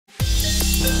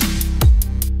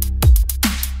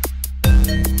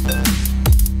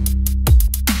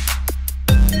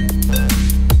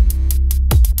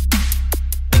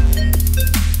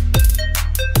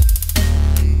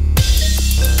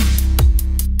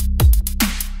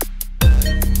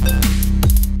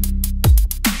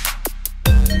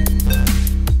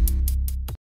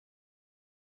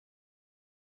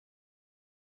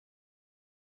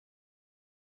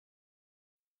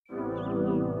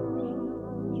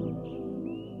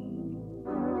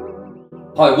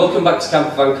Hi, welcome back to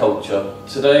Campervan Culture.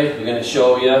 Today we're going to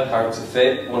show you how to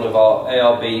fit one of our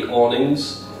ARB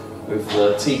awnings with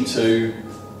the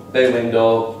T2 bay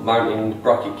window mounting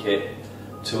bracket kit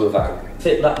to a van.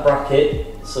 Fit that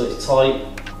bracket so it's tight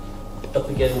up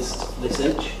against this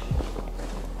edge.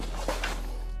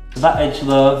 That edge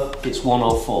there, it's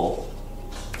 104.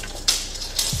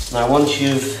 Now once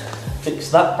you've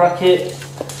fixed that bracket,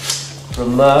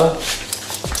 from there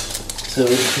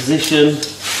to its position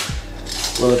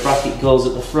where the bracket goes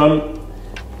at the front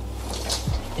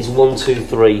is 1, 2,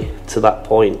 3 to that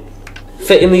point.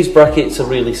 Fitting these brackets are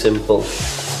really simple.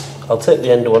 I'll take the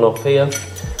end one off here.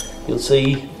 You'll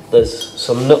see there's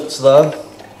some nuts there.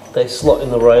 They slot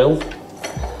in the rail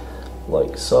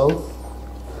like so,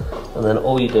 and then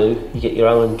all you do, you get your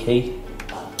Allen key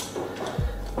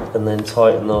and then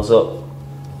tighten those up,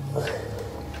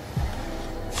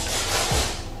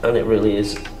 and it really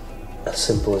is as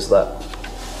simple as that.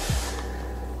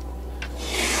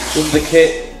 With the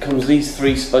kit comes these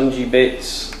 3 spongy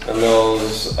bits and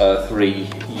those 3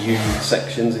 U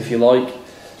sections, if you like.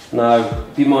 Now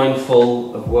be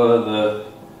mindful of where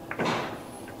the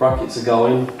brackets are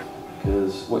going,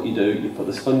 because what you do, you put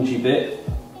the spongy bit,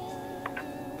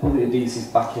 pull the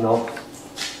adhesive backing off,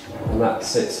 and that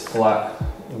sits flat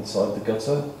inside the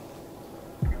gutter.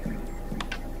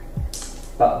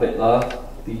 That bit there,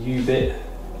 the U bit,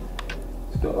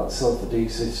 it's got that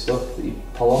self-adhesive stuff that you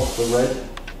pull off the red,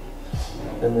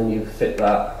 and then you fit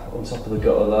that on top of the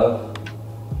gutter there.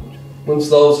 Once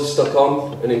those are stuck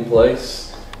on and in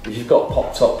place, if you've got a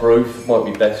pop-top roof, it might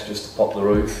be best just to pop the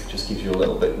roof. It just gives you a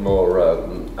little bit more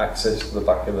access to the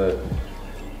back of the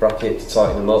bracket to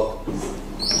tighten them up.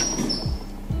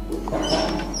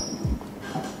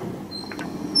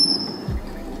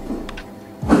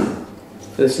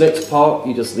 For this next part,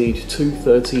 you just need 2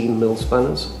 13mm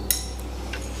spanners,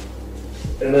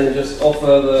 and then just offer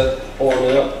the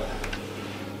awning up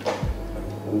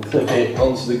and clip it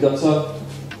onto the gutter,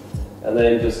 and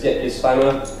then just get your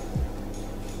spanner,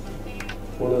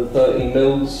 one of the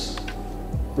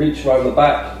 13mm, reach around the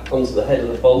back onto the head of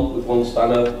the bolt with one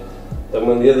spanner, then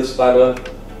when the other spanner,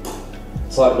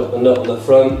 tighten up the nut on the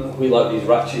front. We like these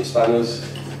ratchet spanners.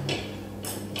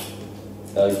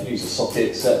 You can use a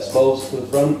socket set, I suppose, for the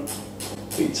front.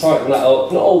 But you tighten that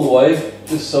up, not all the way,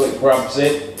 just so it grabs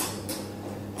it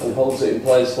and holds it in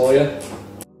place for you.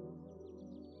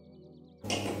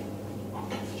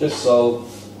 Just so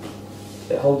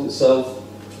it holds itself,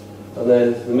 and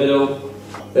then the middle,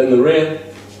 then the rear.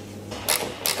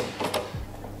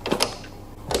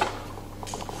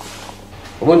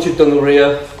 And once you've done the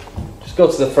rear, just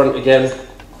go to the front again.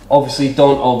 Obviously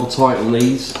don't over tighten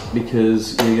these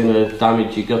because you're going to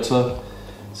damage your gutter,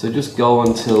 so just go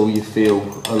until you feel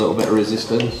a little bit of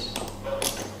resistance.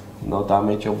 No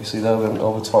damage obviously there, we haven't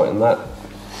over tightened that.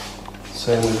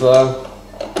 Same with there.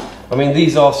 I mean,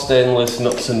 these are stainless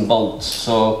nuts and bolts,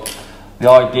 so the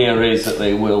idea is that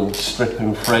they will strip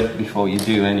and thread before you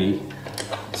do any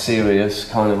serious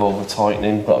kind of over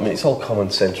tightening, but I mean it's all common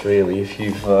sense really. If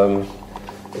you've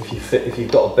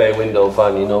got a bay window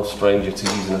van, you're no stranger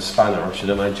to using a spanner, I should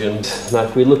imagine. Now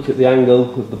if we look at the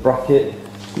angle of the bracket,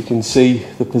 you can see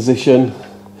the position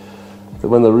that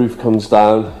when the roof comes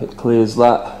down it clears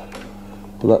that,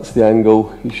 but that's the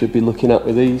angle you should be looking at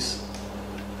with these.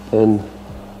 And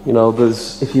you know,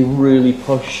 if you really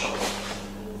push,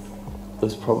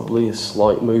 there's probably a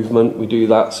slight movement. We do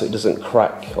that so it doesn't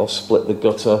crack or split the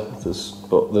gutter,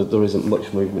 but there isn't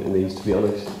much movement in these, to be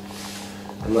honest.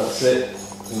 And that's it.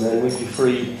 And then with your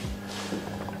 3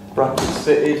 brackets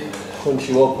fitted, once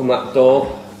you open that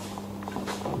door,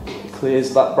 it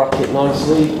clears that bracket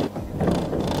nicely.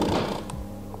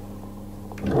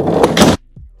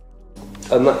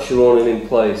 And that's your awning in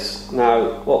place.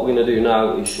 Now, what we're going to do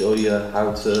now is show you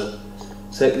how to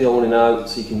take the awning out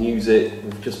so you can use it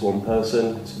with just one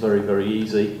person. It's very, very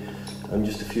easy, and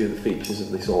just a few of the features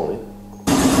of this awning.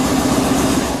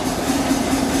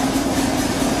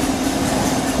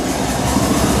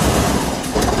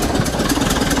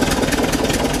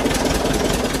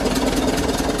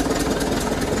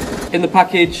 In the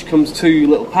package comes 2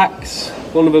 little packs.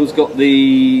 One of them's got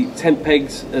the tent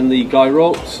pegs and the guy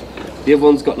ropes. The other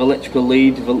one's got an electrical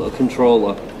lead with a little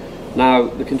controller. Now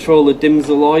the controller dims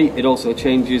the light, it also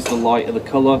changes the light of the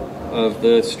colour of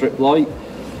the strip light.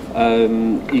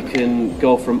 You can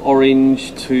go from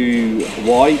orange to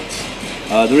white.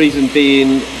 The reason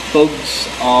being, bugs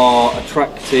are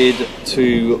attracted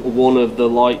to one of the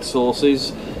light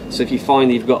sources. So if you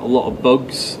find you've got a lot of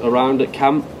bugs around at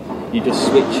camp, you just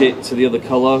switch it to the other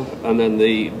colour and then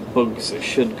the bugs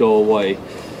should go away.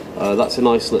 That's a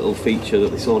nice little feature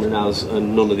that this awning has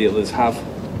and none of the others have.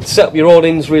 Set up your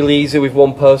awnings really easy with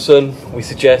one person. We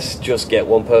suggest just get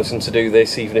one person to do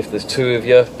this, even if there's two of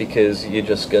you, because you're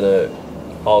just gonna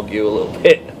argue a little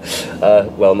bit.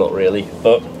 Well, not really,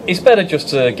 but it's better just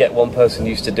to get one person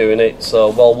used to doing it.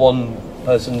 So while one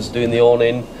person's doing the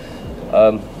awning,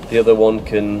 the other one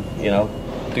can, you know,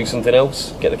 do something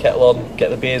else, get the kettle on,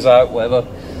 get the beers out, whatever.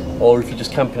 Or if you're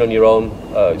just camping on your own,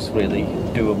 it's really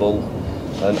doable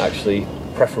and actually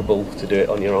preferable to do it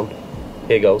on your own.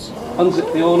 Here goes.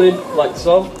 Unzip the awning like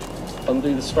so,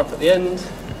 undo the strap at the end,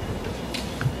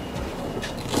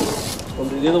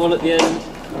 undo the other one at the end.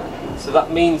 So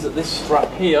that means that this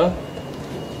strap here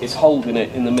is holding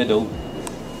it in the middle.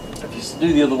 If you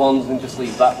do the other ones and just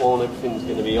leave that one, everything's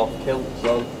going to be off tilt,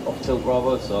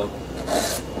 so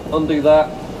undo that.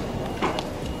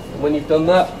 And when you've done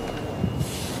that,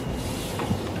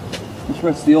 just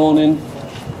rest the awning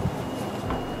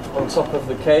on top of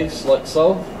the case like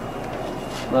so.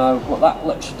 Now what that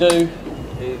lets you do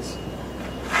is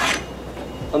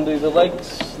undo the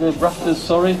legs, the rafters,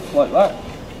 sorry, like that.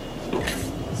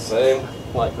 Same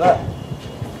like that.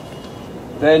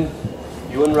 Then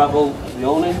you unravel the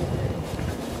awning.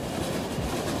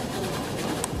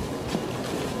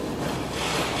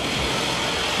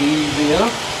 Easy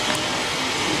enough.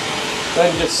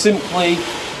 Then just simply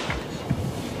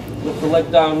lift the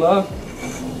leg down there.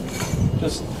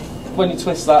 Just when you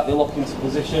twist that, they lock into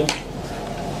position.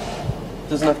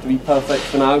 Doesn't have to be perfect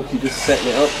for now, you're just setting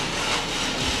it up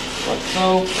like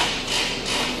so,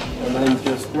 and then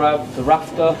just grab the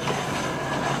rafter,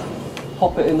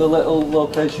 pop it in the little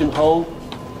location hole,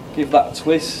 give that a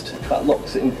twist, that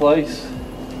locks it in place.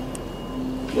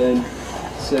 Then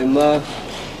same there,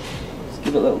 just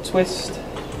give it a little twist.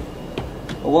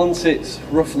 And once it's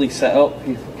roughly set up,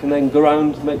 you can then go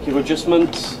around, make your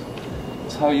adjustments.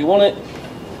 That's how you want it.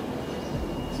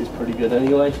 This is pretty good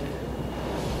anyway.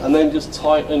 And then just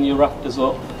tighten your rafters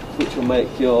up, which will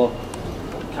make your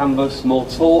canvas more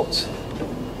taut.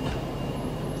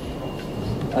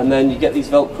 And then you get these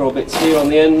Velcro bits here on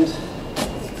the end.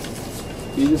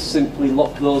 You just simply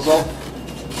lock those off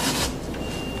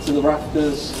to the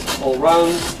rafters all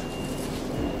round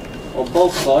on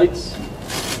both sides.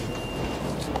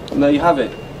 And there you have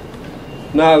it.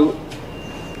 Now,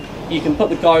 you can put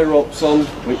the guy ropes on,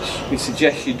 which we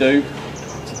suggest you do,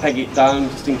 peg it down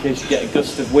just in case you get a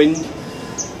gust of wind.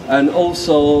 And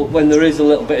also when there is a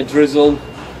little bit of drizzle,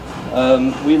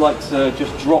 we like to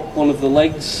just drop one of the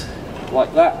legs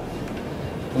like that,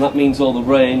 and that means all the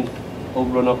rain will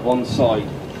run up one side.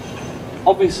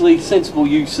 Obviously sensible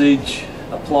usage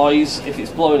applies. If it's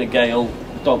blowing a gale,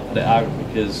 don't put it out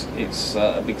because it's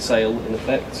a big sail in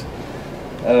effect,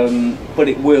 but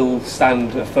it will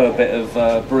stand a fair bit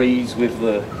of breeze with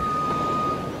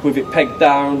it pegged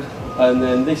down. And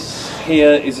then this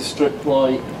here is a strip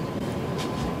light,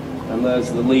 and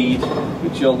there's the lead,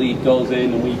 which your lead goes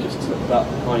in, and we just tuck that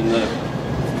behind the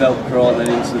Velcro and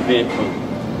then into the vehicle.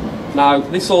 Now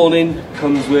this awning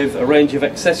comes with a range of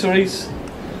accessories.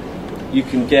 You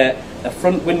can get a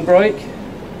front windbreak,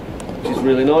 which is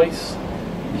really nice.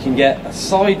 You can get a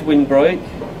side windbreak,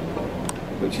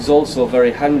 which is also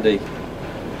very handy.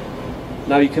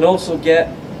 Now you can also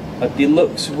get a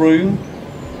deluxe room,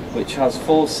 which has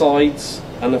 4 sides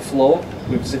and a floor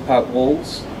with zip out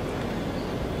walls.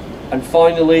 And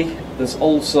finally, there's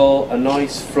also a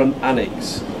nice front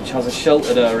annex, which has a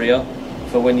sheltered area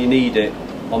for when you need it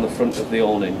on the front of the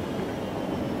awning.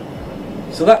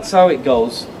 So that's how it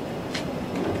goes.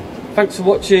 Thanks for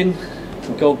watching,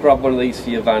 and go grab one of these for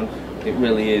your van. It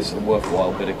really is a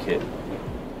worthwhile bit of kit.